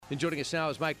And joining us now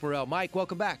is Mike Morell. Mike,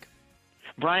 welcome back.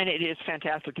 Brian, it is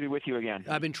fantastic to be with you again.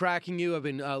 I've been tracking you. I've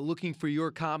been looking for your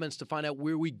comments to find out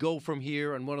where we go from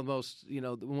here on one of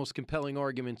the most compelling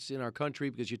arguments in our country,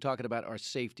 because you're talking about our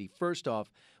safety. First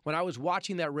off, when I was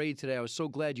watching that raid today, I was so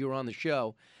glad you were on the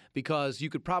show, because you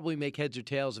could probably make heads or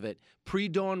tails of it.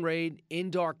 Pre-dawn raid,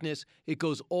 in darkness, it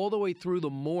goes all the way through the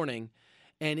morning,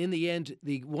 and in the end,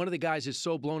 one of the guys is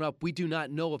so blown up, we do not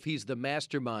know if he's the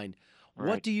mastermind. Right.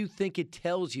 What do you think it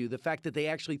tells you, the fact that they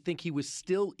actually think he was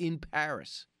still in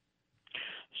Paris?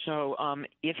 So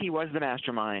if he was the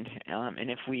mastermind, and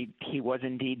if he was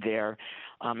indeed there,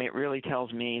 it really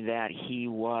tells me that he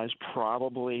was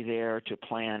probably there to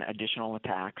plan additional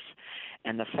attacks.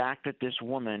 And the fact that this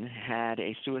woman had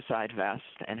a suicide vest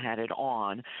and had it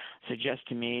on suggests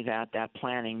to me that that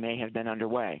planning may have been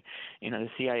underway. You know, the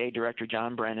CIA Director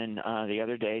John Brennan the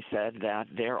other day said that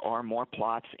there are more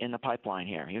plots in the pipeline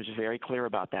here. He was very clear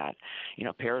about that. You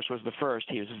know, Paris was the first.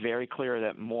 He was very clear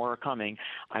that more are coming.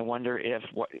 I wonder if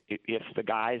the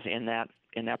guys in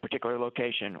that particular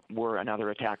location were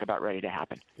another attack about ready to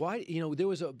happen. Why? You know, there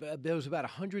was about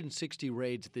 160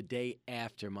 raids the day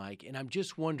after, Mike, and I'm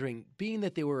just wondering, being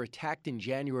that they were attacked in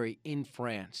January in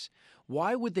France,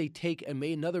 why would they take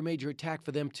another major attack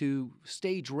for them to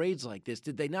stage raids like this?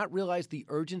 Did they not realize the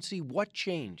urgency? What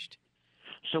changed?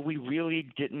 So we really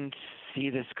didn't see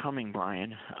this coming,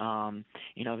 Brian.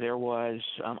 You know, there was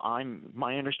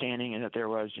my understanding is that there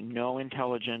was no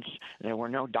intelligence. There were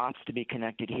no dots to be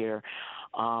connected here.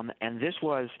 And this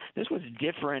was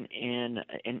different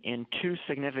in two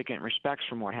significant respects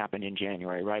from what happened in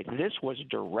January, right? This was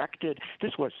directed.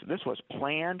 This was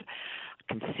planned,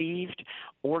 conceived,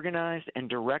 organized, and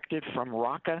directed from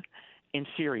Raqqa in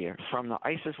Syria, from the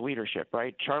ISIS leadership,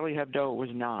 right? Charlie Hebdo was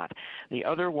not. The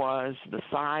other was the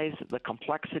size, the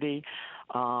complexity,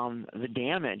 the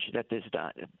damage that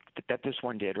this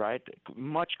one did, right?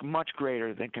 Much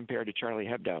greater than compared to Charlie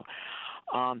Hebdo.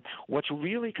 What's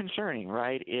really concerning,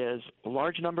 right, is a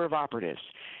large number of operatives.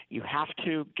 You have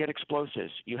to get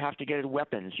explosives. You have to get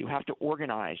weapons. You have to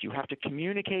organize. You have to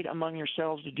communicate among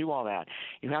yourselves to do all that.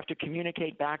 You have to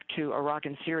communicate back to Iraq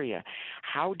and Syria.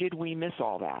 How did we miss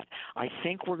all that? I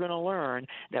think we're going to learn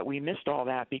that we missed all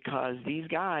that because these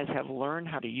guys have learned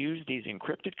how to use these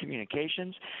encrypted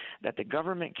communications that the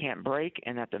government can't break,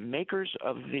 and that the makers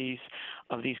of these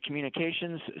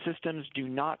communications systems do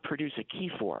not produce a key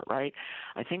for, right?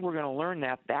 I think we're going to learn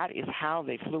that that is how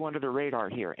they flew under the radar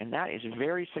here, and that is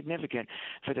very significant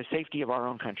for the safety of our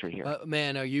own country here.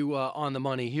 Man, are you on the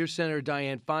money? Here's Senator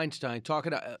Dianne Feinstein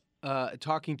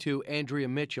talking to Andrea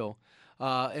Mitchell,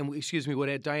 what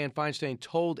Dianne Feinstein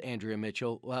told Andrea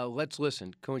Mitchell. Let's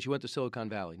listen. When she went to Silicon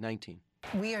Valley, 19.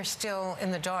 We are still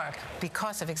in the dark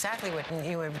because of exactly what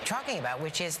you were talking about,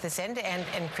 which is this end-to-end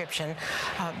encryption.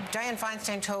 Dianne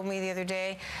Feinstein told me the other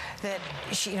day that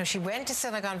she went to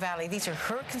Silicon Valley. These are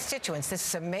her constituents. This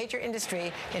is a major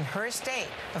industry in her state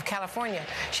of California.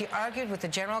 She argued with the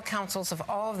general counsels of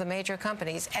all of the major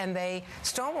companies, and they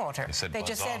stonewalled her.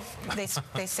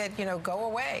 They said, go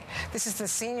away. This is the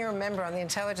senior member on the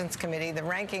Intelligence Committee, the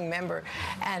ranking member,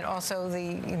 and also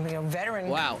the veteran.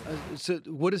 Wow. So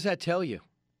what does that tell you?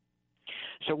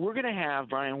 So we're going to have,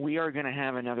 Brian, we are going to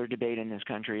have another debate in this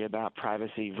country about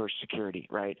privacy versus security,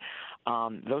 right?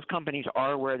 Those companies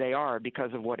are where they are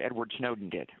because of what Edward Snowden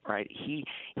did, right? He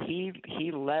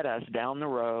led us down the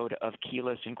road of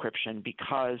keyless encryption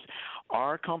because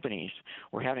our companies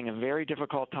were having a very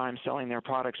difficult time selling their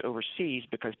products overseas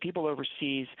because people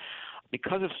overseas,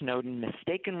 because of Snowden,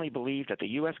 mistakenly believed that the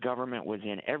U.S. government was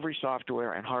in every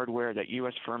software and hardware that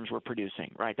U.S. firms were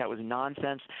producing, right? That was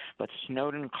nonsense, but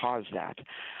Snowden caused that.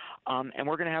 And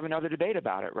we're going to have another debate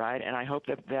about it, right? And I hope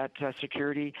that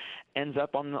security ends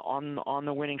up on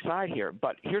the winning side here.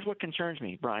 But here's what concerns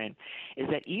me, Brian, is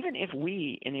that even if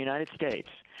we in the United States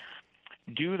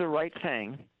do the right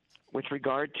thing with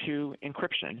regard to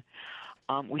encryption,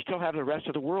 we still have the rest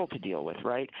of the world to deal with,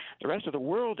 right? The rest of the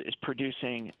world is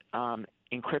producing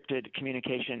encrypted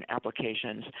communication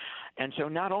applications. And so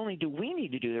not only do we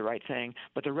need to do the right thing,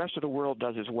 but the rest of the world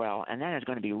does as well. And that is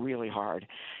going to be really hard.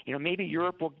 Maybe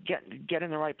Europe will get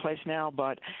in the right place now,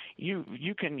 but you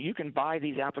can buy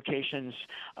these applications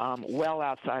well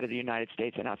outside of the United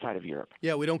States and outside of Europe.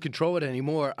 Yeah, we don't control it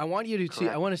anymore. I want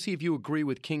to see if you agree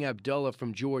with King Abdullah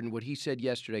from Jordan, what he said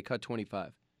yesterday, cut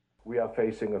 25. We are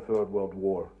facing a third world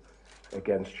war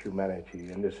against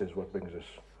humanity, and this is what brings us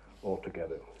all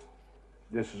together.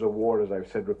 This is a war, as I've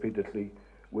said repeatedly,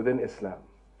 within Islam.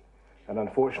 And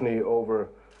unfortunately, over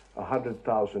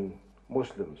 100,000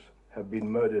 Muslims have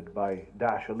been murdered by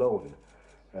Daesh alone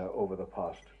over the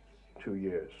past 2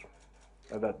 years.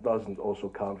 And that doesn't also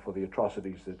count for the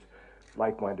atrocities that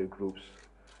like-minded groups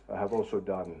have also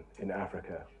done in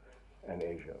Africa and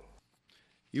Asia.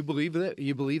 You believe that?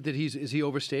 You believe that is he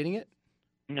overstating it?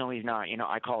 No, he's not. You know,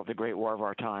 I call it the Great War of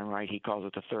our time, right? He calls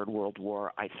it the Third World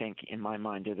War. I think, in my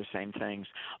mind, they're the same things.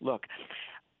 Look,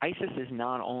 ISIS is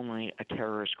not only a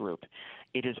terrorist group,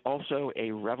 it is also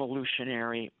a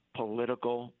revolutionary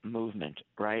political movement,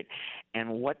 right? And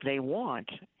what they want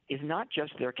is not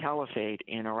just their caliphate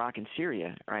in Iraq and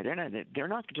Syria, right? They're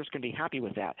not just going to be happy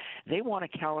with that. They want a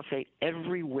caliphate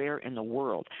everywhere in the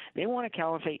world. They want a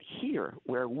caliphate here,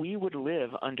 where we would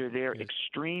live under their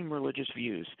extreme religious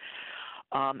views.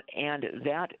 And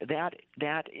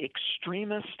that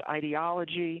extremist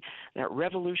ideology, that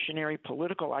revolutionary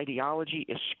political ideology,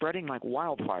 is spreading like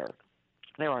wildfire.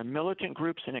 There are militant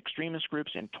groups and extremist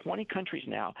groups in 20 countries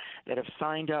now that have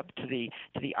signed up to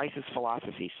the ISIS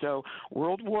philosophy. So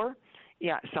World War,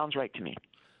 yeah, sounds right to me.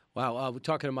 Wow. We're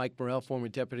talking to Mike Morell, former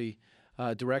deputy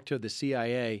director of the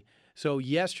CIA. So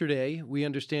yesterday, we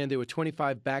understand there were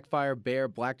 25 Backfire Bear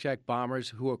blackjack bombers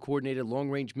who coordinated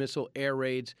long-range missile air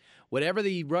raids. Whatever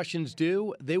the Russians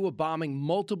do, they were bombing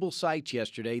multiple sites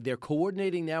yesterday. They're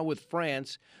coordinating now with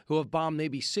France, who have bombed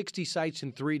maybe 60 sites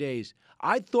in 3 days.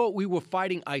 I thought we were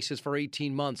fighting ISIS for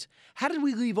 18 months. How did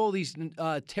we leave all these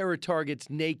terror targets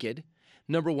naked?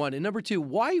 Number one. And number two,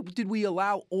 why did we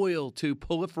allow oil to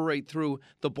proliferate through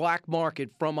the black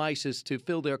market from ISIS to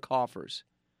fill their coffers?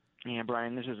 Yeah,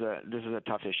 Brian, this is a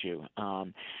tough issue,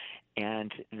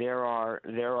 and there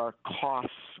are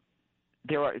costs.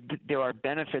 There are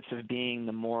benefits of being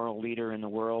the moral leader in the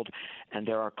world, and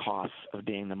there are costs of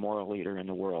being the moral leader in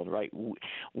the world. Right?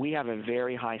 We have a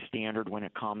very high standard when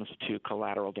it comes to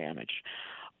collateral damage.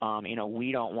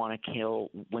 We don't want to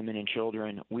kill women and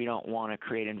children. We don't want to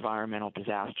create environmental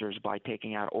disasters by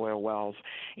taking out oil wells.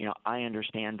 I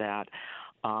understand that.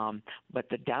 But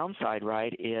the downside,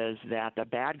 right, is that the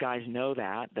bad guys know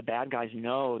that. The bad guys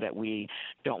know that we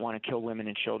don't want to kill women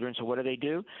and children. So what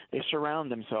do? They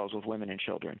surround themselves with women and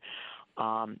children.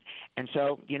 And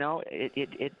so,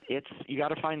 it's you got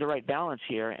to find the right balance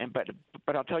here.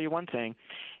 But I'll tell you one thing: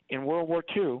 in World War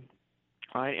II.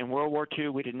 Right. In World War II,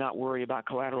 we did not worry about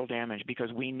collateral damage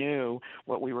because we knew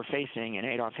what we were facing in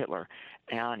Adolf Hitler.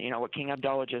 And, what King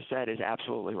Abdullah just said is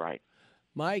absolutely right.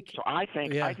 Mike? So I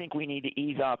think we need to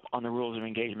ease up on the rules of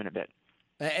engagement a bit.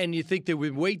 And you think they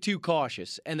were way too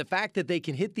cautious. And the fact that they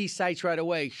can hit these sites right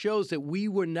away shows that we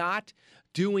were not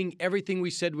doing everything we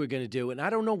said we were going to do. And I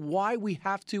don't know why we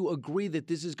have to agree that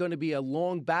this is going to be a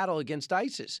long battle against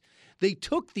ISIS. They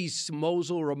took these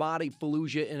Mosul, Ramadi,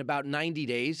 Fallujah in about 90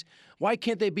 days. Why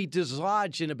can't they be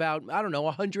dislodged in about,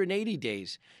 180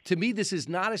 days? To me, this is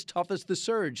not as tough as the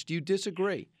surge. Do you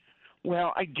disagree?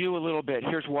 Well, I do a little bit.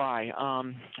 Here's why.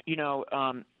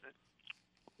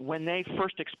 When they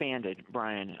first expanded,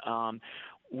 Brian,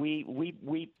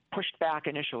 we pushed back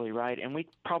initially, right? And we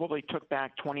probably took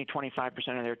back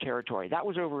 20-25% of their territory. That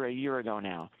was over a year ago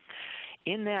now.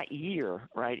 In that year,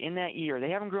 they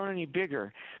haven't grown any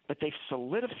bigger, but they've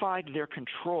solidified their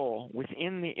control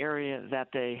within the area that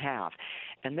they have.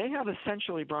 And they have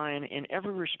essentially, Brian, in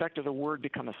every respect of the word,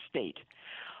 become a state.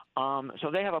 So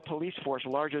they have a police force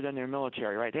larger than their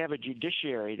military, right? They have a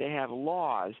judiciary, they have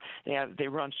laws, they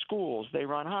run schools, they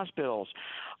run hospitals.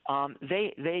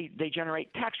 They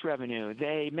generate tax revenue.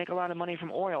 They make a lot of money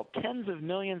from oil, tens of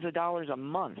millions of dollars a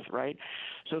month, right?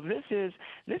 So this is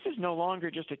no longer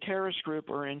just a terrorist group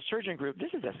or an insurgent group.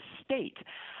 This is a state.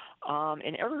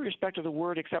 In every respect of the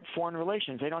word except foreign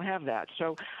relations. They don't have that.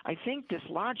 So I think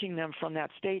dislodging them from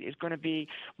that state is going to be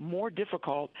more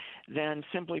difficult than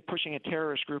simply pushing a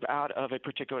terrorist group out of a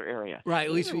particular area. Right.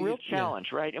 At least it's a real challenge,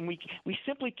 right? And we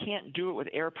simply can't do it with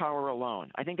air power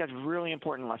alone. I think that's a really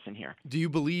important lesson here. Do you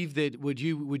believe that would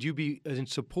you be in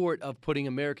support of putting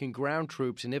American ground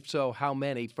troops, and if so, how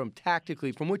many? From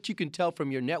what you can tell from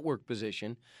your network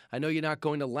position, I know you're not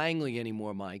going to Langley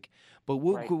anymore, Mike. But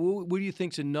what do you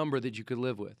think's a number that you could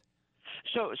live with?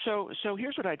 So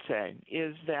here's what I'd say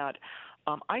is that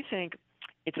I think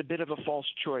it's a bit of a false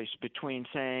choice between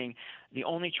saying the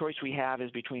only choice we have is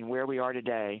between where we are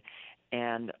today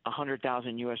and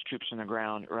 100,000 U.S. troops on the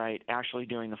ground, right, actually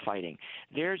doing the fighting.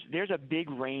 There's a big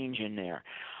range in there.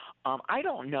 I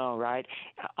don't know, right?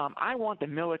 I want the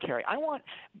military.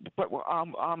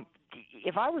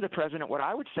 If I were the president, what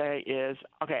I would say is,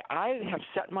 okay, I have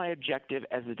set my objective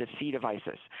as the defeat of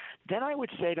ISIS. Then I would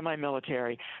say to my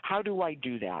military, how do I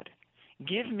do that?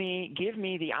 Give me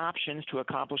the options to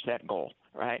accomplish that goal,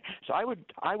 right? So I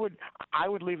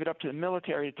would leave it up to the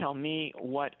military to tell me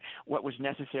what was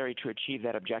necessary to achieve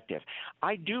that objective.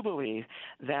 I do believe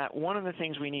that one of the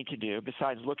things we need to do,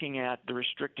 besides looking at the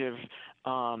restrictive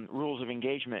rules of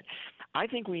engagement. I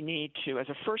think we need to, as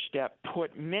a first step,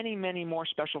 put many, many more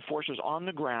special forces on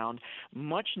the ground,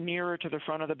 much nearer to the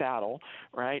front of the battle,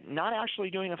 right? Not actually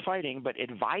doing the fighting, but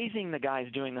advising the guys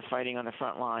doing the fighting on the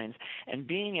front lines and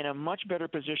being in a much better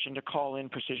position to call in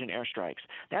precision airstrikes.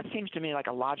 That seems to me like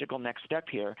a logical next step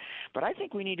here, but I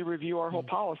think we need to review our whole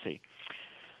policy.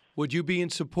 Would you be in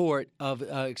support of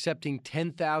accepting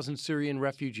 10,000 Syrian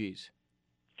refugees?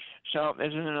 So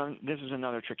this is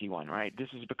another tricky one, right? This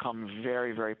has become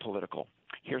very, very political.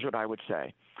 Here's what I would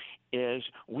say, is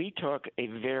we took a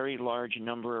very large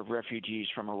number of refugees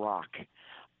from Iraq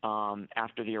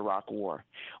after the Iraq War.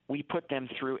 We put them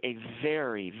through a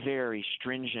very, very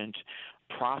stringent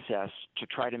process to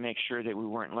try to make sure that we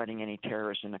weren't letting any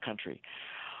terrorists in the country.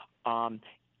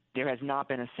 There has not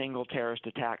been a single terrorist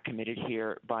attack committed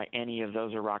here by any of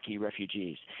those Iraqi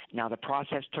refugees. Now, the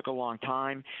process took a long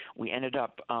time. We ended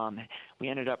up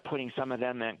putting some of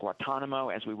them in Guantanamo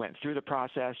as we went through the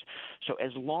process. So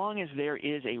as long as there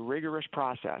is a rigorous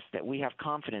process that we have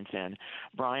confidence in,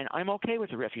 Brian, I'm okay with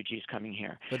the refugees coming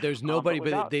here. But there's nobody,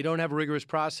 but they don't have a rigorous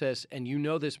process, and you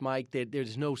know this, Mike, that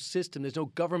there's no system, there's no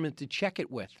government to check it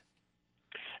with.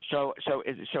 So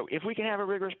if we can have a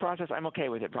rigorous process, I'm okay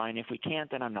with it, Brian. If we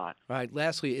can't, then I'm not. All right.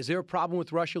 Lastly, is there a problem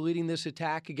with Russia leading this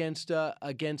attack against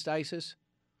ISIS?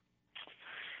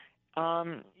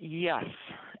 Yes.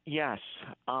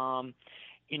 The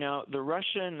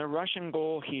Russian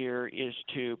goal here is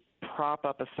to prop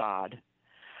up Assad.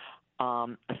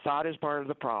 Assad is part of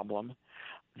the problem.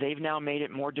 They've now made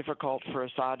it more difficult for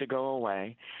Assad to go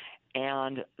away.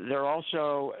 And they're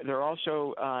also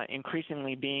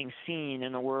increasingly being seen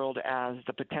in the world as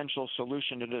the potential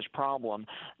solution to this problem.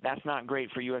 That's not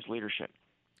great for U.S. leadership.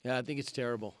 Yeah, I think it's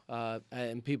terrible,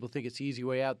 and people think it's the easy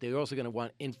way out. They're also going to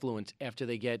want influence after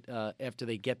they get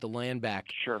the land back.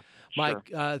 Sure. Mike,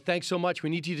 thanks so much. We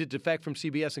need you to defect from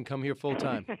CBS and come here full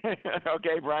time.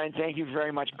 Okay, Brian. Thank you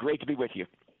very much. Great to be with you.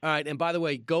 All right, and by the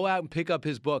way, go out and pick up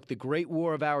his book, The Great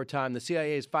War of Our Time: The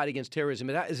CIA's Fight Against Terrorism.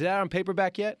 Is it out on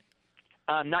paperback yet?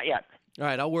 Not yet. All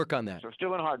right, I'll work on that. So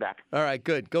still in hardback. All right,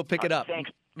 good. Go pick it up.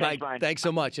 Thanks, Mike, Brian. thanks so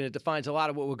much, and it defines a lot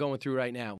of what we're going through right now.